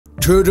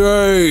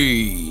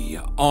Today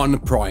on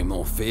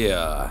Primal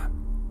Fear,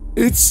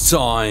 it's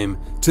time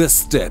to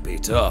step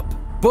it up,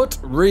 but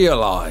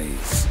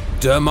realize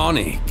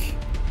demonic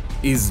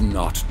is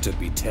not to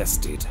be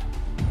tested.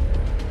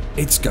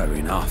 It's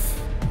going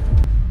off.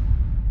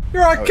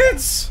 You're right,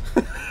 kids!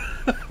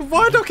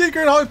 Why do I keep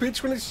going high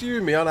pitch when it's you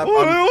and me? I don't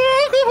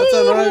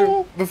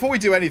know. Before we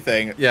do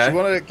anything, yeah, do you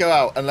want to go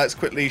out and let's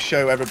quickly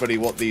show everybody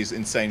what these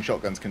insane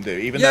shotguns can do?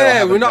 Even yeah, though I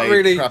haven't we're not made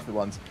really crafted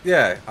ones.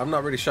 Yeah, I'm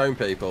not really showing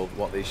people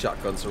what these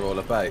shotguns are all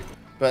about.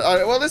 But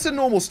well, there's a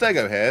normal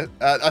stego here.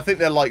 I think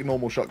they're like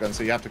normal shotguns,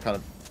 so you have to kind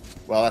of.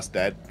 Well, that's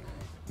dead.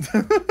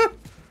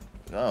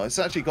 Oh, it's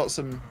actually got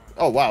some.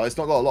 Oh wow, it's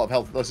not got a lot of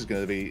health. This is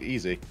going to be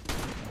easy.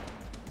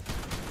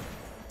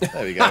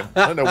 There we go.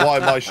 I don't know why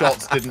my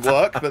shots didn't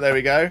work, but there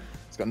we go.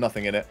 It's got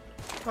nothing in it.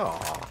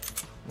 Aww.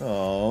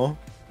 Oh.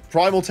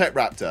 Primal Tech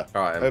Raptor.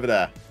 All right, over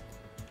there.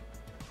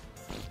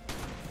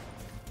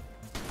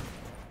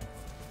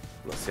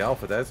 That's the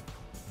alpha dead.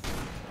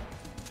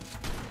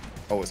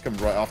 Oh, it's coming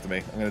right after me.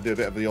 I'm going to do a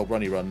bit of the old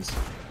runny runs.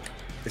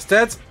 It's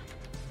dead.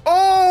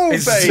 Oh,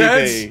 it's baby.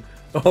 Dead?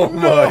 Oh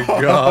my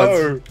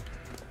god.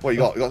 What you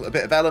got? You got a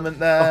bit of element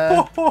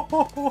there.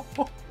 Got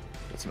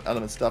some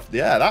element stuff.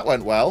 Yeah, that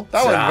went well.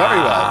 That went very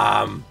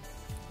well.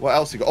 What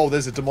else you got? Oh,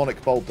 there's a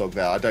demonic Bulbdog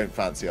there. I don't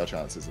fancy our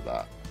chances of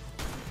that.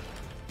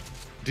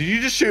 Did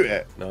you just shoot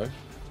it? No.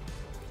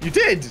 You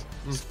did?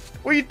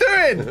 What are you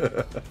doing?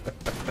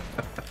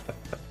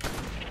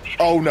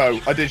 Oh no,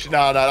 I did.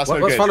 No, that's no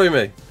good. What's following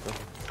me?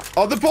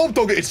 Oh, the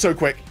Bulbdog is so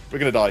quick. We're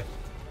gonna die.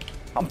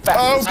 I'm back.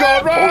 Oh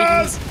god,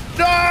 Raz!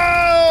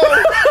 No!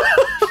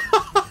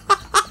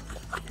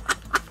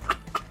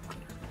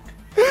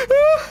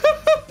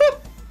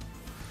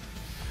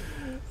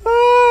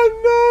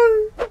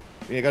 Oh no!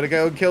 You gotta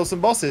go and kill some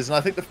bosses, and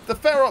I think the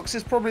Ferox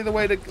is probably the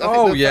way to.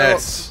 Oh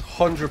yes,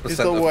 100% the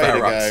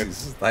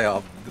Ferox. They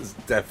are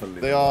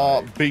definitely. They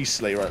are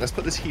beastly, right? Let's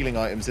put this healing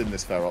items in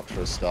this Ferox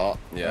for a start.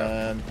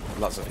 Yeah,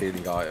 lots of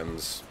healing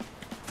items.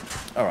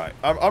 All right,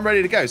 I'm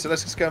ready to go. So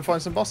let's just go and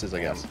find some bosses, I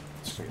guess.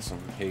 Just get some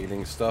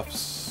healing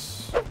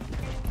stuffs.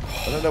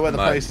 I don't know where the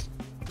place.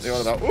 You're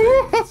on about.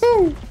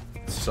 Woohoo!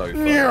 So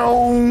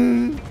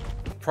fun.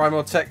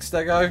 Primal Tech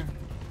Stego.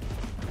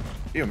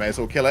 You may as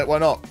well kill it. Why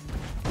not?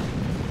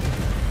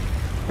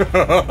 God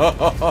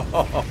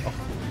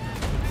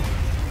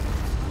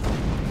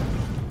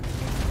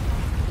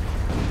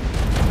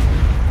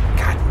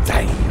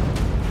damn.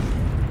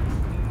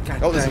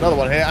 Oh, there's another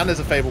one here, and there's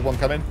a fabled one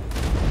coming.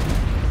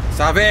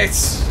 Have it!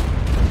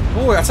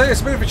 Oh, I tell you,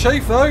 it's a bit of a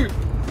chief though.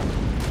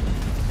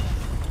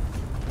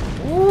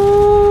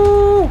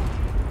 Ooh.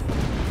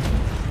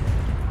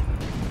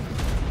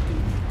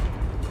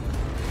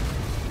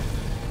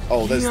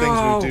 Oh, there's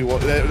things we do.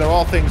 There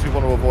are things we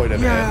want to avoid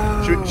over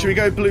here. Should we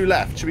go blue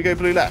left? Should we go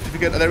blue left? If we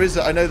go, there is.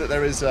 I know that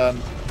there is. Oh,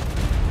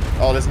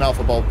 there's an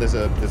alpha bulb. There's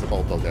a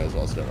Bulbdog there as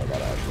well. So don't worry about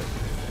that actually.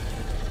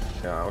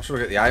 Yeah, I should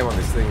get the aim on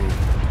this thing.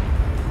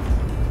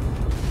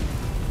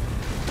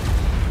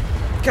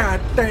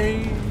 God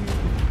damn!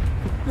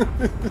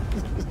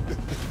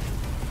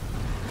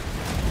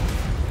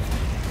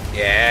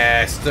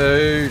 Yes,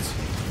 dude!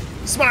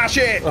 Smash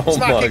it! Oh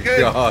Smash my it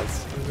good! God!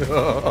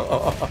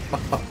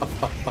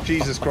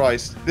 Jesus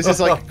Christ! This is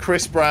like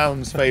Chris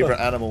Brown's favourite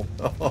animal.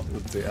 Oh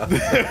dear!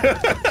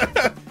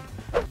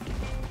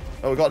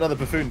 Oh, we got another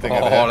buffoon thing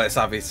over here. Oh, let's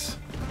have it!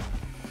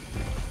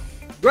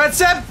 Red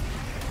Seb!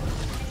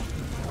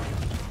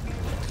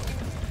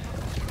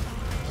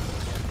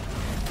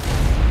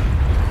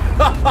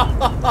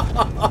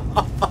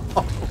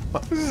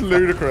 This is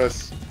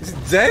ludicrous. Is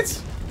it dead?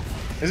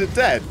 Is it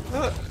dead?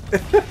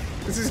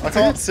 I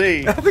can't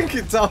see. I think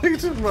it died.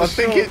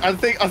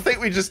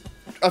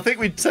 I think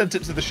we sent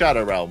it to the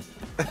Shadow Realm.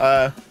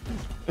 Oh,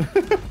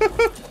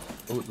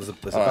 there's a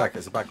bag.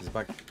 There's a bag.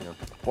 Yeah.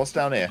 What's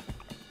down here?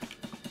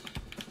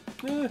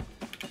 Yeah.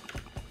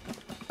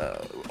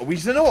 We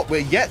don't know what.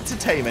 We're yet to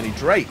tame any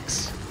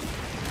drakes.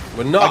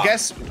 We're not. I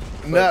guess.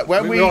 No.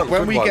 When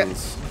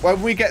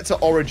we get to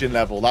Origin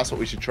level, that's what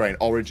we should train.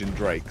 Origin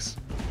drakes.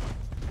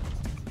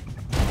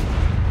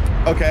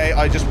 Okay,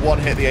 I just one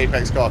hit the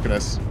Apex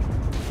Carcass.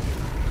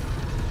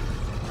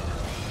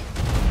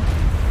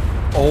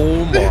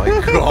 Oh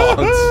my god!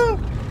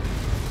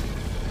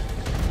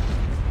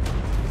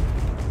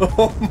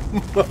 Oh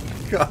my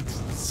god!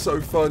 It's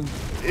so fun.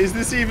 Is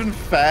this even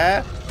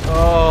fair?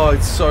 Oh,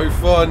 it's so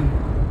fun.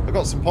 I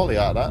got some poly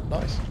out of that.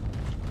 Nice.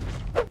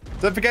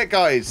 Don't forget,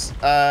 guys.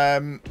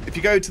 If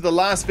you go to the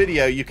last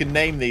video, you can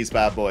name these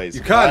bad boys.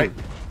 You can. Right?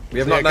 We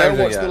have not named them yet.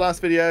 Go watch the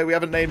last video. We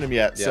haven't named them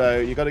yet, so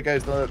you got to go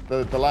to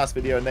the last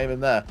video and name them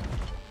there.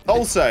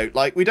 Also,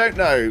 like, we don't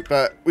know,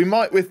 but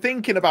we're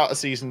thinking about a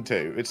season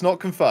 2. It's not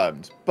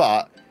confirmed,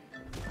 but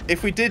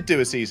if we did do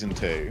a season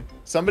 2,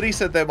 somebody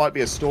said there might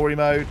be a story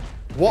mode.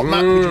 What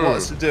map would you want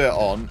us to do it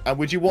on? And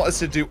would you want us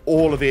to do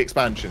all of the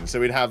expansions? So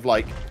we'd have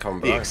like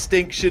the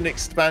Extinction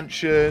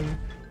expansion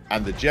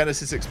and the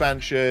Genesis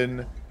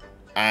expansion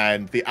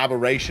and the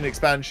Aberration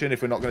expansion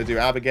if we're not going to do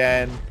Ab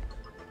again.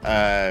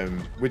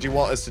 Would you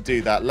want us to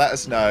do that? Let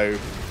us know.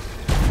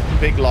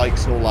 Big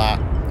likes and all that.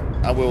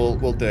 and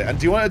we'll do it. And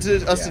do you want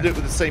us to do it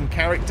with the same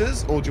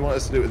characters, or do you want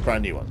us to do it with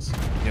brand new ones?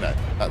 You know,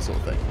 that sort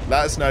of thing.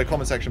 Let us know,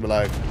 comment section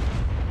below.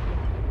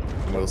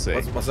 And we'll see.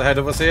 What's ahead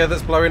of us here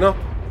that's blowing up?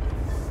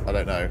 I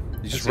don't know.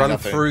 You just run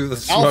through the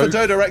smoke. Alpha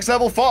Dodo Rex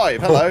level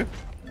 5. Hello.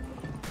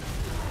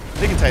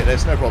 You can take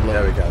this, no problem.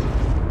 There we go.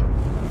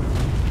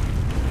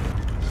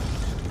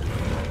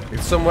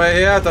 It's somewhere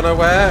here, I don't know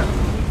where.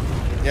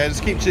 Yeah,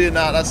 just keep shooting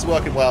that. That's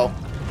working well.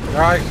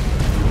 Alright.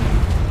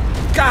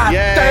 God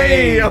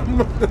Yay! damn!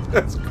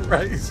 That's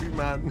crazy,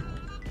 man.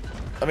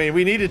 I mean,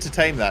 we needed to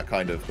tame that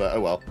kind of, but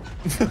oh well.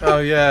 Oh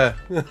yeah.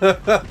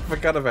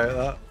 Forgot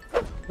about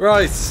that.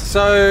 Right,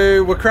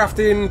 so we're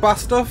crafting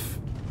boss stuff?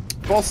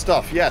 Boss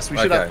stuff, yes. We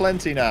should have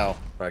plenty now.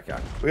 Okay.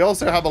 We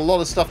also have a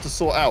lot of stuff to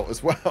sort out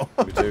as well.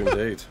 We do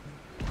indeed.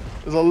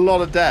 There's a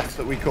lot of death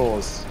that we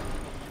cause.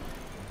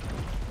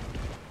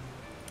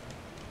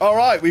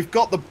 Alright, we've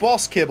got the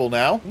boss kibble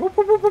now.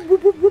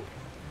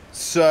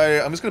 So,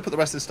 I'm just going to put the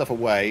rest of this stuff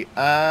away.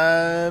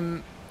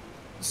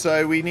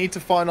 So, we need to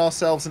find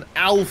ourselves an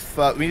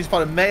alpha. We need to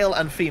find a male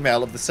and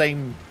female of the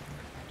same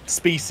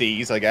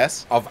species, I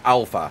guess. Of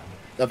alpha.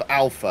 Of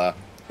alpha.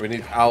 We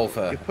need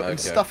alpha. You're putting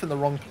stuff in the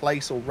wrong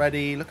place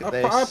already. Look at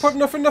this. I put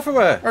enough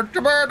away.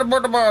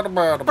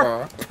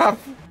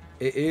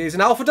 It is an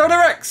Alpha Dodo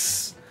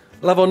Rex.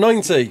 Level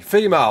 90,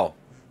 female.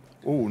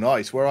 Oh,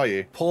 nice. Where are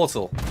you?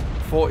 Portal.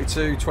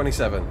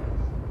 4227.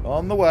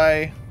 On the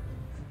way.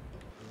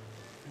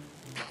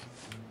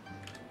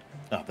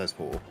 Oh, there's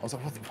portal. I was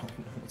like,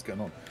 what's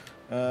going on?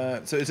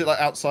 So is it like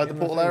outside the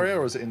portal area,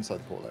 or is it inside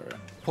the portal area?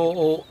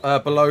 Portal,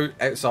 below,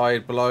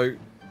 outside, below.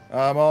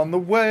 I'm on the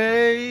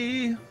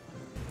way.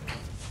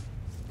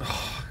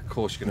 Oh, of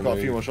course you're going to Got move.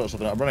 a few more shots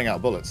of it. I'm running out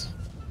of bullets.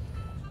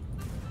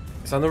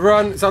 It's on the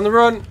run. It's on the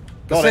run.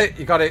 Got That's it.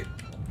 You got it.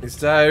 It's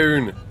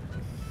down.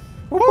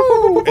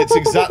 Woo! It's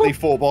exactly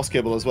 4 boss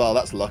kibble as well.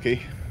 That's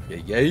lucky.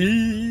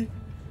 Yay.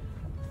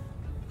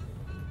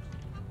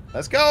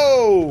 Let's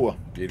go.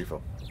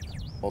 Beautiful.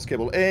 Boss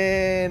kibble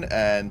in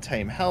and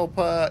tame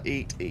helper.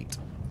 Eat, eat.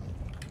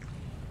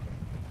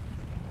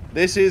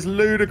 This is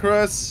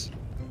ludicrous.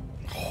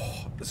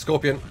 Oh, the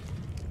scorpion.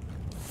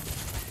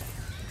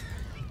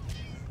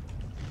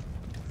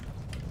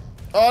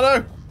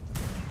 Oh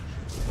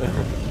no!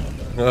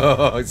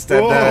 Oh, it's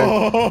dead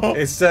now.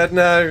 It's dead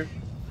now.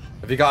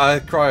 Have you got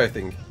a cryo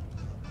thing?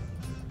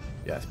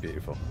 Yes,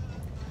 beautiful.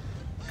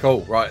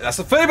 Cool. Right, that's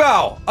a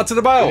female. Onto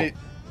the bale.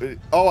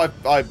 Oh,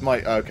 I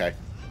might. Okay.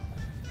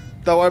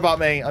 Don't worry about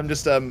me. I'm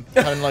just having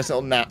a nice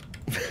little nap.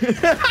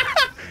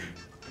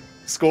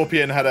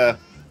 Scorpion had a.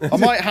 I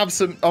might have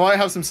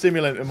some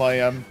stimulant in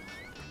my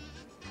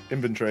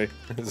inventory.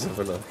 Let's have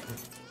a look.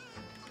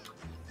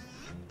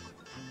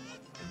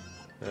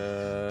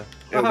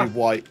 It'll be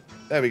white.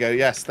 There we go.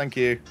 Yes, thank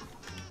you.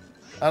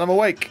 And I'm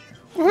awake.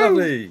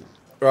 Lovely.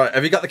 Right,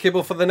 have you got the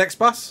kibble for the next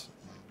boss?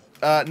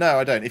 No,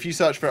 I don't. If you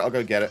search for it, I'll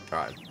go get it.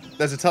 Right.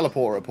 There's a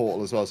teleporter at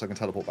Portal as well, so I can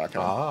teleport back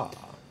Ah. home.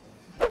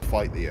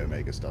 Fight the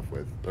Omega stuff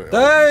with.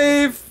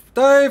 Dave!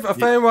 Dave, I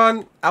found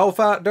one.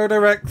 Alpha Dodo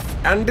Rex.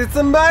 And it's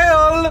a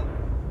male!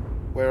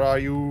 Where are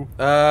you?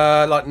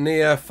 Like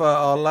near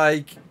Fertile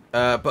Lake.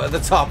 But at the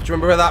top, do you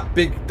remember where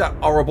that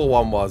horrible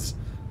one was?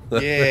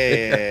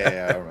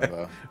 Yeah, I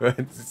remember.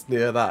 It's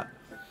near that.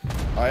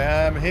 I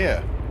am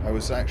here. I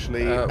was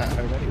actually at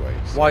home anyway.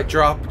 So. White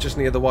drop, just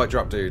near the white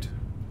drop, dude.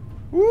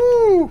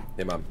 Woo!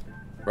 Yeah, man.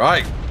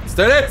 Right, let's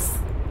do this!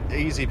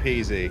 Easy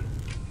peasy.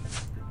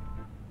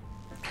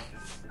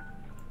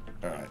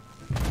 Alright.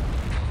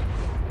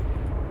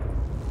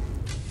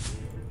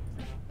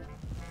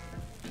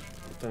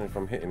 I don't know if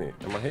I'm hitting it.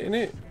 Am I hitting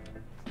it?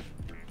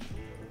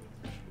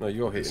 No,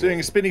 you're hitting It's doing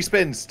it. a spinny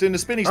spins. Doing the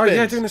spinny Oh spins.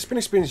 yeah, doing the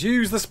spinny spins.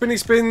 Use the spinny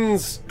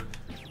spins.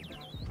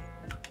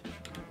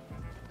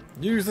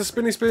 Use the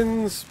spinny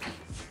spins.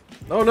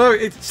 Oh no,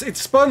 it's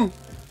spun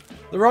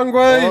the wrong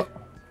way. Oh.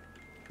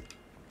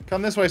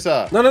 Come this way,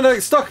 sir. No,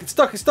 it's stuck. It's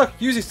stuck. It's stuck.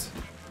 Use it.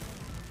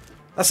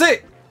 That's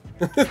it.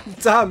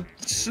 Damn.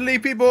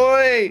 Sleepy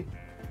boy.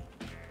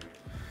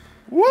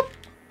 Whoop.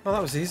 Oh,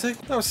 that was easy.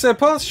 That was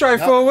simple.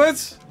 Straightforward.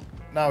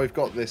 Now we've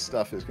got this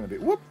stuff. It's going to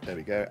be whoop. There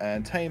we go.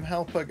 And tame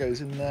helper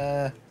goes in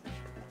there.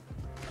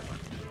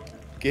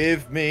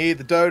 Give me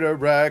the Dodo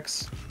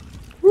Rex.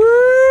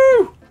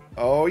 Woo!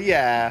 Oh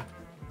yeah.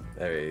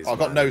 There he is. I've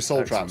got no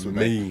soul traps with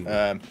me.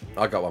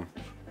 I got one.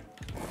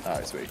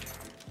 Alright, sweet.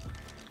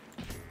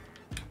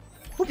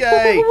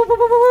 Yay!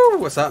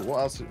 What's that? What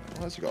else you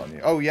got on you?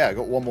 Oh yeah, I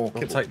got one more.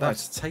 I'll Kibble. take that.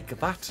 Nice. Take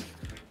that.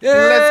 Yeah,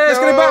 Let's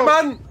get it go!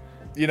 back, man.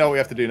 You know what we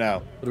have to do now?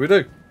 What do we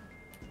do?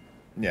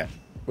 Yeah.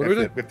 What do we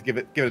do? We have to give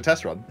it a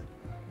test run.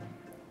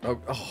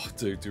 Oh,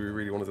 dude, do we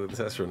really want to do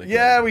the test run again?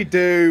 Yeah, we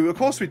do. Of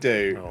course we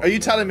do. Oh, Are you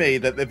no. telling me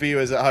that the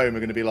viewers at home are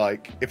going to be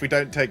like, if we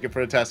don't take it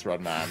for a test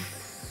run, man?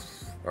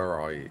 All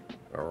right.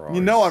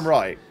 You know I'm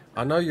right.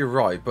 I know you're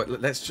right, but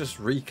let's just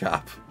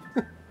recap.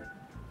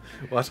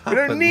 What We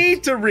happened? don't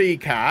need to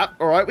recap.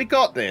 All right, we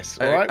got this.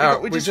 All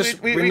right, we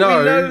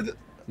know that,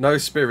 no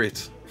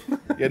spirit.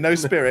 yeah, no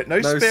spirit, no,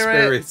 No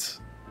spirit. spirit.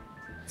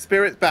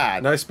 Spirit's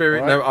bad. No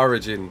spirit, right? no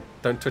origin.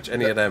 Don't touch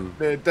any of them.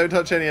 Don't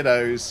touch any of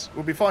those.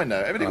 We'll be fine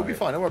though. Everything will be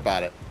fine. Don't worry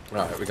about it.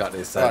 Right, we got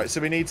this. Alright, so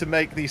we need to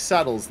make these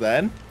saddles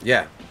then.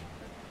 Yeah.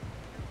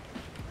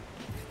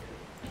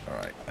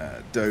 Alright,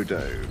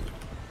 Dodo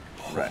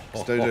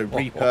Rex. Dodo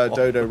Reaper,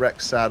 Dodo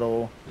Rex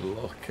saddle.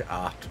 Look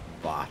at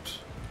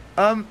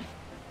that.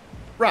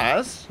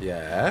 Raz?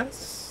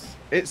 Yes?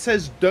 It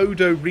says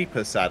Dodo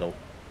Reaper saddle.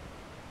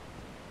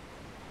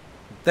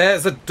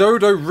 There's a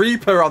Dodo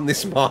Reaper on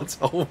this mod.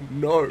 Oh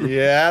no.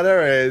 Yeah,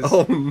 there is.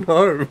 Oh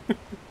no.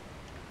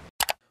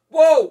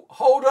 Whoa,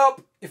 hold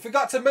up. You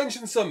forgot to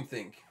mention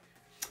something.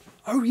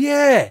 Oh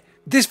yeah.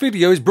 This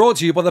video is brought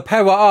to you by the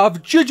power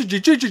of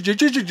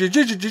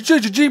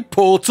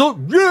Portal,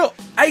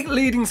 a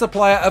leading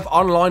supplier of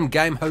online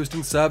game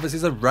hosting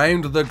services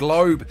around the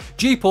globe.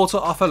 G-Portal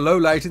offer low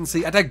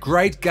latency and a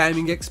great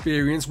gaming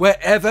experience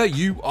wherever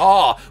you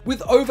are,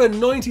 with over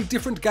 90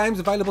 different games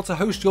available to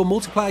host your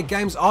multiplayer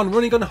games on,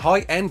 running on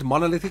high-end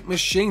monolithic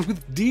machines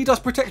with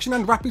DDoS protection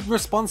and rapid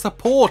response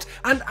support,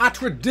 and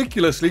at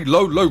ridiculously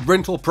low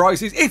rental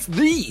prices. It's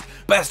the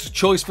best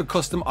choice for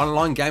custom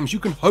online games you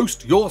can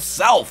host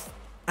yourself.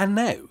 And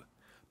now,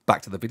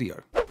 back to the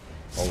video.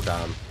 Oh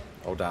damn.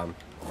 Oh damn.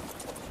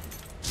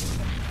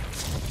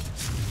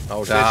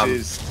 Oh damn.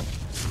 This is...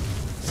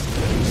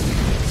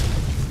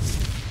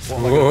 What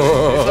am I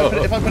gonna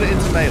do? If I put it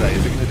into melee,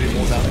 is it going to do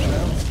more damage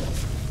now?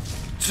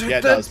 Yeah,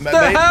 it does.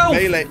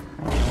 Melee.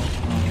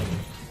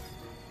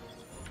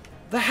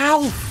 The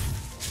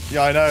health.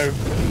 Yeah, I know.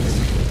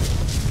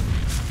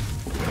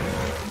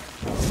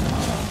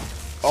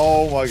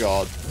 Oh my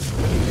god.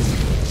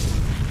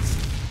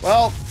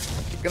 Well,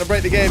 gonna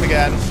break the game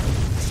again.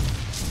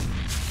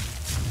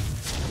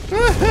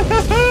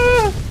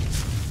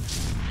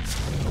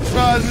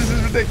 Raz, this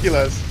is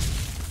ridiculous.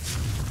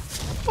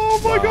 Oh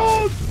my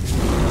god.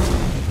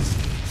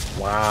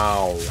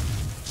 Wow.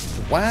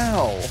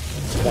 Wow.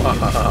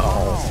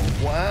 Wow.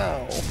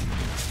 Wow.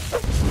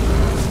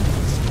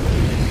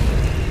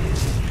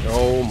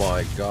 Oh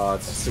my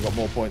god. Still got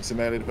more points in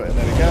melee to put in.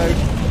 There we go.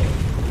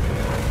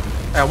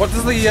 What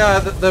does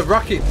the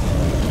rocket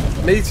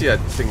meteor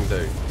thing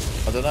do?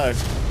 I don't know.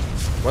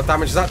 What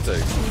damage does that do?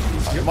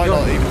 It might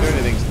not even do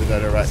anything to the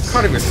Dodo Rex.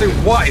 Can't even see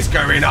what is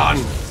going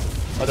on.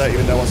 I don't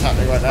even know what's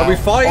happening right now. Are we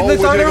fighting the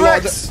Dodo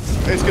Rex?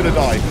 It's gonna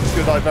die. It's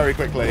gonna die very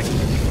quickly.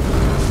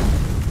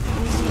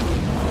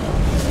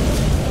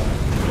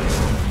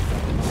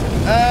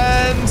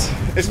 And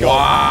it's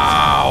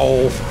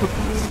gone.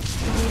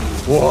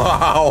 Wow.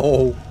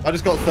 Wow. I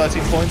just got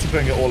 13 points for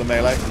putting it all in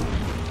melee.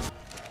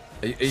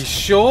 Are you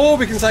sure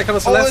we can take on a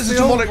Oh, there's a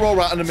Celestial? demonic roll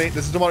rat under me.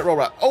 There's a demonic roll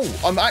rat. Oh,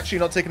 I'm actually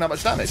not taking that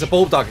much damage. It's a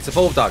Bulbdog. It's a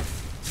Bulbdog.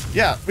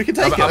 Yeah, we can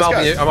take it. I'm Let's helping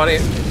go. you. I'm on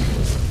it.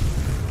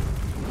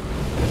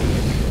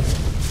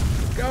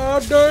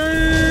 God damn!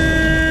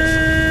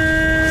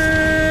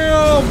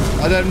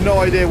 I have no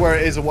idea where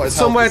it is or what it's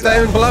Somewhere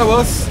down below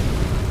us.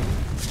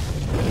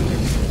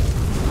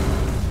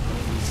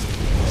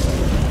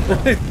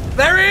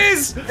 There it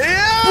is!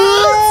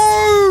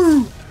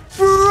 Yeah!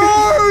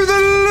 Bro, the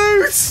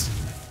loot!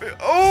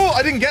 Oh,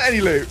 I didn't get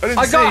any loot.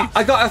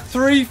 I got a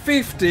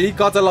 350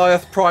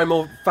 Goliath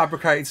Primal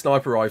fabricated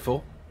sniper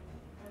rifle.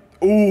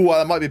 Ooh, well,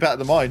 that might be better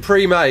than mine.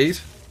 Pre-made.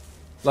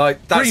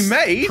 Like that's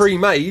Pre-made?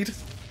 Pre-made.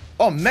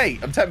 Oh, mate,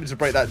 I'm tempted to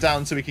break that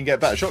down so we can get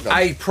better shotguns.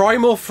 A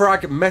Primal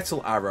Frag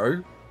metal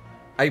arrow.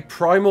 A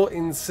Primal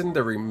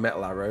Incendiary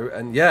metal arrow.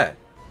 And yeah.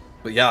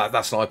 But yeah,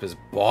 that sniper's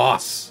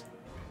boss.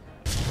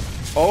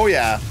 Oh,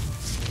 yeah.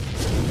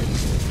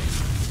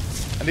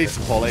 I need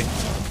some poly.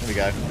 Here we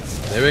go.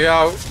 Here we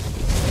go.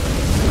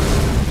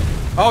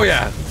 Oh,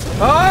 yeah.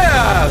 Oh,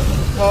 yeah.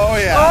 Oh,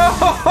 yeah.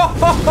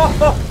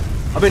 Oh.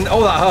 I mean,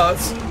 oh, that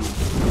hurts.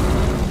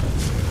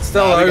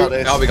 Still, we though. got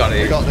this. Oh, we got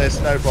it. We got this,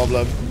 no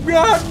problem.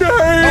 God damn.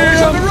 Oh,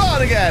 he's on the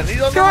run again.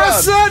 He's on the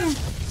run. son.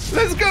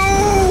 Let's go.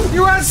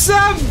 You had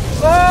some.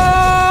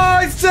 Oh,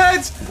 it's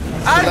dead.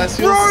 And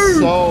Celestial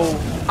soul.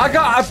 I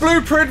got a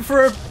blueprint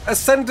for a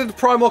Ascended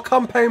Primal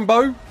Campaign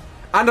bow.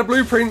 And a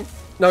blueprint.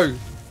 No.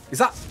 Is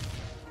that?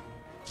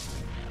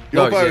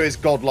 Your No, bow yeah. is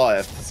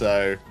Goliath,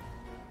 so...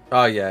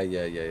 Oh, yeah.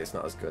 It's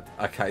not as good.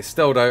 Okay,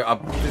 still, though.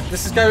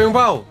 This is going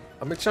well.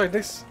 I'm enjoying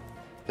this.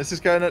 This is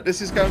going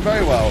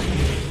very well.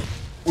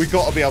 We've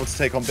got to be able to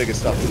take on bigger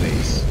stuff than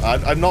these.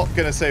 I'm not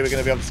going to say we're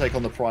going to be able to take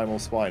on the Primal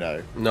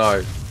Spino.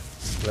 No.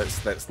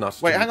 Let's not.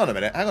 Wait, hang on a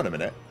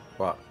minute.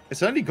 What?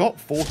 It's only got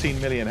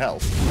 14 million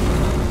health.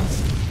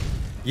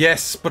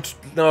 Yes, but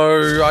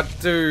no,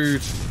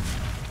 dude.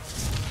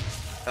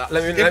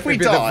 Let me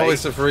be the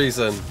voice of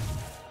reason.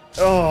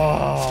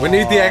 Oh. We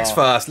need the eggs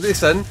first.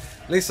 Listen.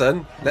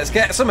 Let's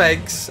get some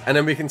eggs, and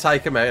then we can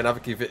take them out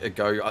and give it a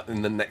go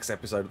in the next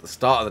episode, at the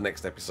start of the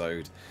next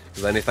episode.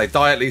 Because then if they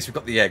die, at least we've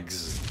got the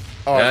eggs.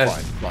 Alright, Yeah?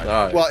 fine.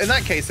 Alright. Well, in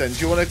that case then, do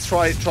you want to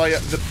try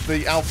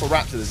the Alpha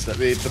Raptor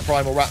the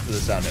Primal Raptor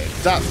that's down here?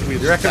 That's You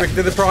reckon we can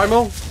do the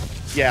Primal?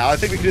 Yeah, I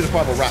think we can do the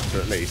Primal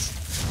Raptor at least.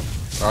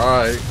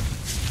 Alright.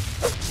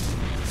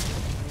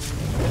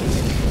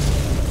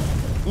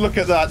 Look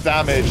at that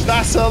damage.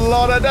 That's a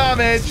lot of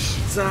damage.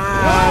 Damn,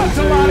 That's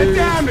a lot of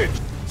damage.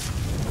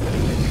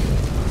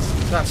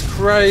 That's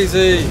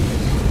crazy.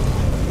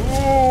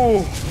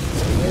 Ooh.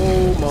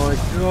 Oh my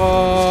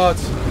god.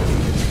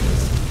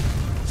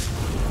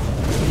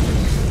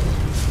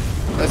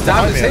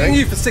 Damn, it's hitting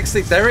you for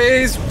 60. There it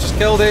is. Just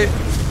killed it.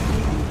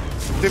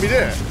 Did we do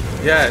it?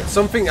 Yeah,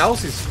 something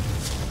else is.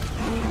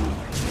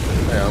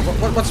 Hang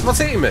on, what's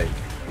hitting me?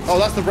 Oh,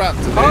 that's the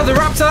raptor. Oh, the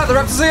raptor! The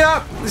raptor's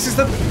here! This is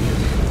the.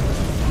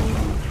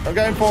 I'm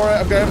going for it.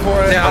 I'm going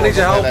for it. Yeah, I need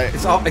your help.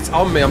 It's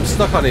on me. I'm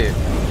stuck on it.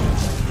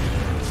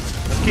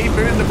 Keep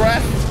doing the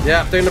breath.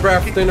 Yeah, doing the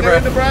breath. Doing the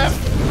breath.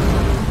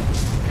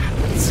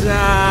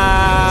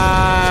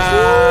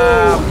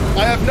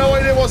 I have no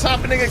idea what's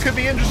happening. It could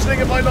be interesting.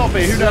 It might not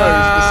be. Who knows?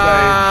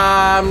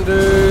 Damn,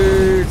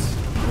 dude.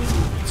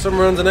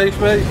 Somewhere underneath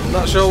me.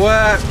 Not sure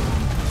where.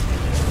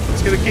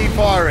 It's going to keep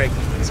firing.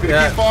 It's going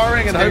to keep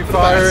firing and hope for the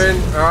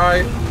best. All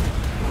right.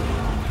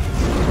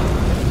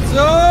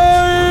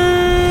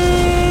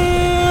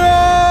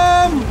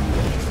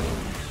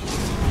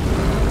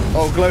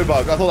 Oh, glow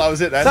bug. I thought that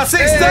was it then. That's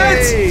it. It's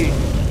dead.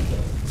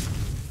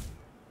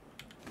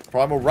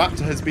 Primal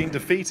Raptor has been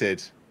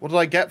defeated. What did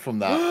I get from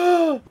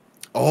that?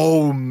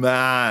 Oh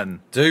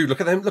man, dude,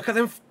 look at them! Look at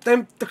them!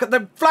 Look at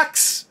them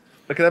flax!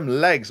 Look at them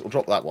legs. I'll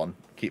drop that one.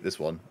 Keep this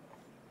one.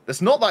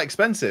 It's not that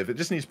expensive. It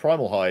just needs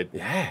primal hide.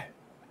 Yeah.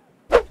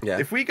 Yeah.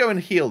 If we go and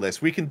heal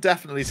this, we can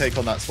definitely take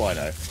on that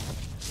Spino.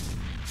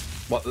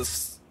 What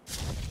this?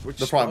 Which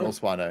the primal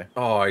Spino?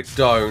 Oh, I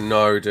don't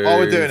know, dude. Oh,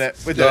 we're doing it.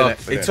 We're doing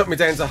it. It took me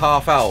down to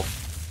half health.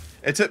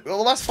 It took.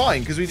 Well, that's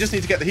fine because we just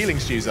need to get the healing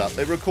stews up.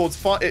 It records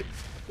fine.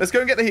 Let's go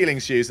and get the healing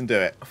stews and do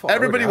it.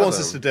 Everybody wants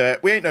us to do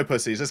it. We ain't no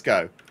pussies. Let's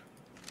go.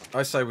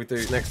 I say we do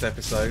it next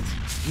episode.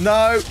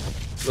 No.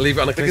 We'll leave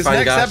it on a cliffhanger. Because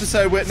next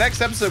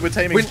episode we're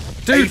taming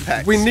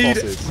Apex we need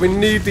bosses. We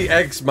need the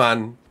eggs,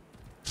 man.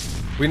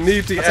 We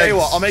need the eggs. I'll tell you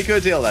what, I'll make you a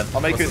deal then.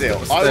 I'll make you a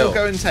deal. I will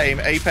go and tame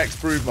Apex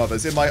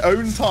broodmothers in my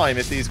own time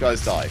if these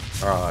guys die.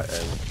 Alright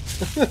then.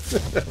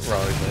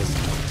 Right then.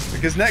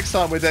 Because next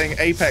time we're doing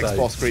Apex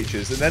boss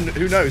creatures, and then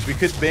who knows, we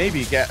could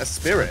maybe get a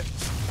spirit.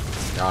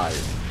 Right.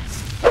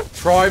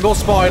 Primal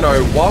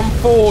Spino,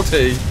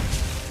 140.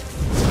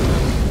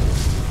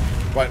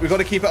 Right, we've got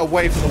to keep it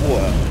away from the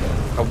water.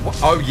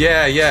 Oh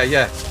yeah.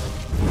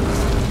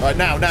 Right,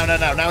 now is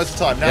the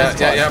time. Now is the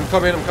time. Yeah, I'm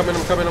coming.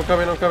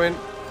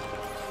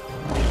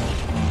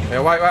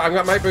 Yeah, wait, I'm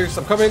got mate boost.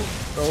 I'm coming.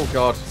 Oh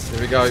god, here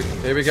we go.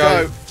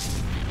 Go.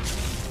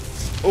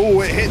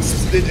 Oh, it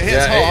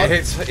hits hard.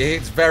 It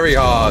hits very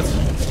hard.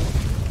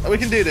 Oh, we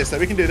can do this though.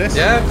 We can do this.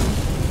 Yeah.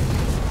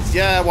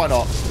 Yeah, why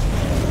not?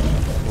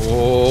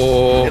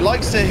 Oh. It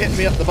likes to hit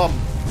me up the bum.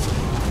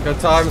 Good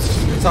times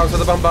for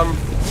the bum.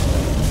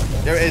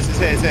 There it is. It's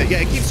here.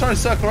 Yeah, it keeps trying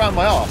to circle around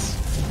my arse.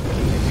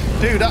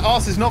 Dude, that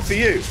arse is not for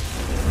you.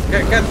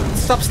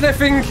 Stop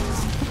sniffing.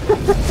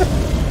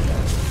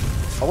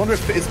 I wonder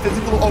if it's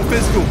physical. Oh,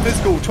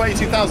 physical.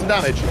 22,000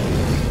 damage.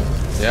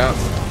 Yeah.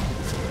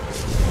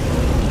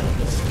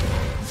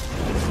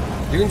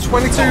 You're doing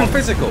 22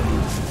 physical?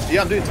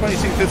 Yeah, I'm doing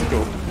 22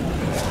 physical.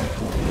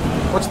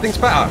 What do you think's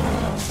better?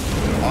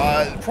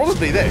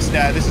 Probably this.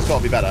 Yeah, this has got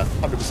to be better.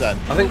 100%.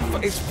 I think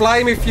it's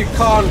flame if you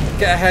can't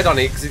get a head on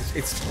it because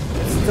it's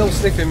still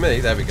sniffing me.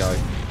 There we go.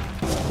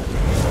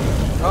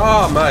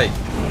 Oh, mate.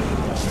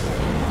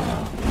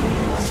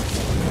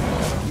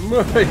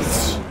 Mate.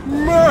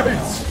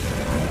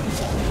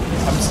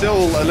 I'm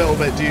still a little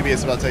bit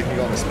dubious about taking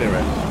on the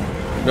spirit.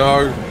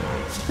 No.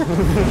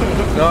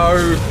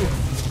 No.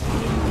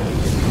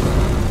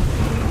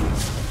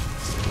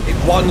 It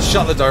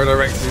one-shot the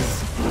Dolorexes.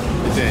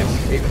 It did.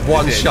 It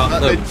one-shot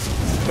them.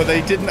 But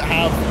they didn't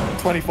have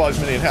 25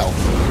 million health.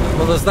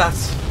 Well, there's that.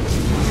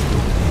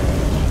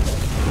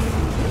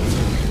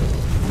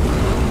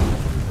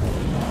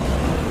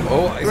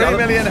 Oh, 3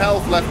 million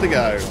health left to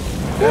go.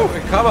 Yeah,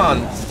 come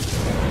on.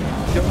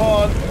 Come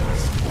on.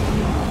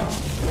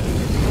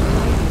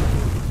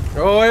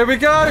 Oh, here we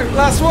go.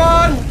 Last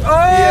one.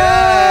 Oh!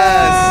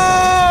 Yes!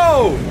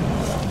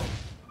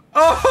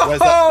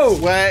 Oh!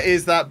 Where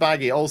is that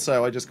baggie?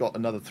 Also, I just got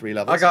another 3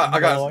 levels. I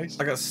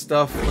got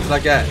stuff. What did I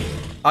get?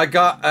 I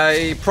got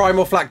a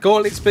Primal Flat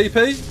Gauntlets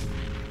BP.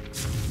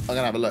 I'm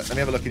gonna have a look. Let me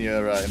have a look in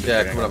your inventory.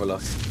 Yeah, come on, have a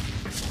look.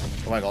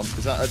 Oh, hang on.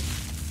 Is that a...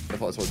 I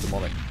thought it was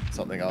demonic.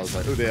 Something. I was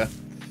like, oh dear.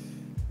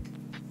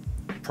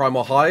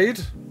 Primal Hide.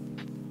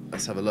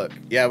 Let's have a look.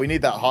 Yeah, we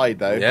need that hide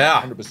though.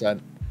 Yeah. 100%.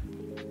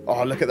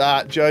 Oh, look at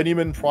that.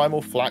 Journeyman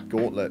Primal Flat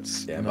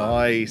Gauntlets. Yeah,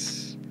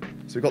 nice.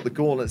 So we've got the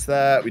gauntlets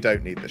there. We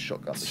don't need the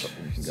shotgun. The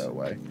shotgun can go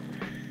away.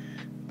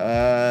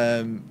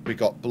 We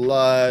got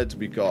blood.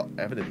 We got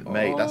evidence.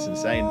 Mate, that's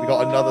insane. We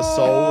got another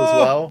soul as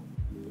well.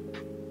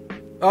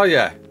 Oh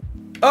yeah.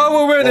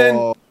 Oh, we're winning.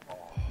 Oh.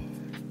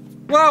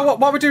 Well,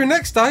 what are we doing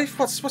next, Dave?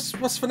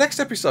 What's for next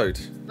episode?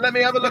 Let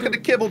me have a look at the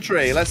kibble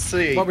tree. Let's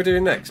see. What are we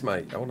doing next,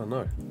 mate? I want to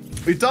know.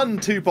 We've done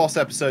 2 boss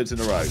episodes in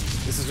a row.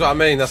 This is what I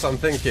mean. That's what I'm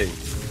thinking.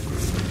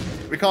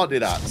 We can't do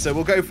that. So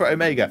we'll go for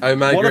Omega.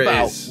 Omega. What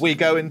about we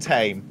go and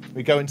tame?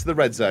 We go into the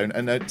red zone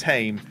and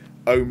tame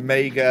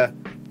Omega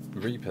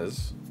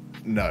Reapers.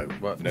 No.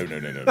 What? No.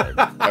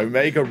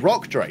 Omega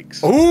Rock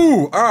Drakes.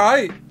 Ooh, all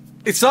right.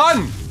 It's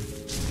on.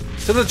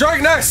 to the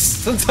drake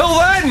nests. Until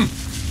then,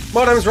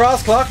 my name's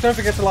Raasclark. Don't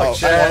forget to like,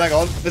 share. Hang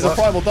on. There's a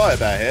primal diet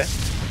bear here.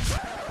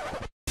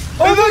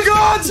 Oh my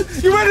god!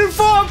 You went and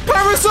fought a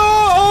Parasaur!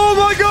 Oh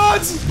my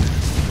god!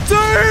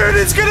 Dude,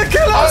 it's gonna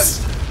kill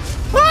us!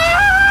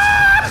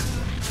 Ah!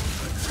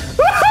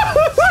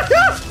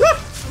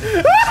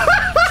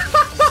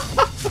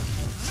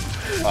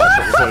 I've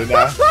stopped recording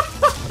now.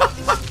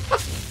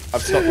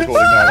 I've stopped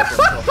recording now. That's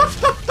what I'm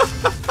stopping.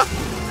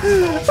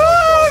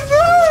 Oh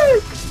no!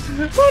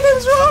 My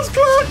name's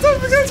Raasclark. Don't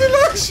forget to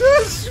like,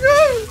 share,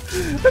 subscribe.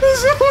 And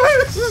as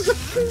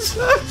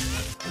always,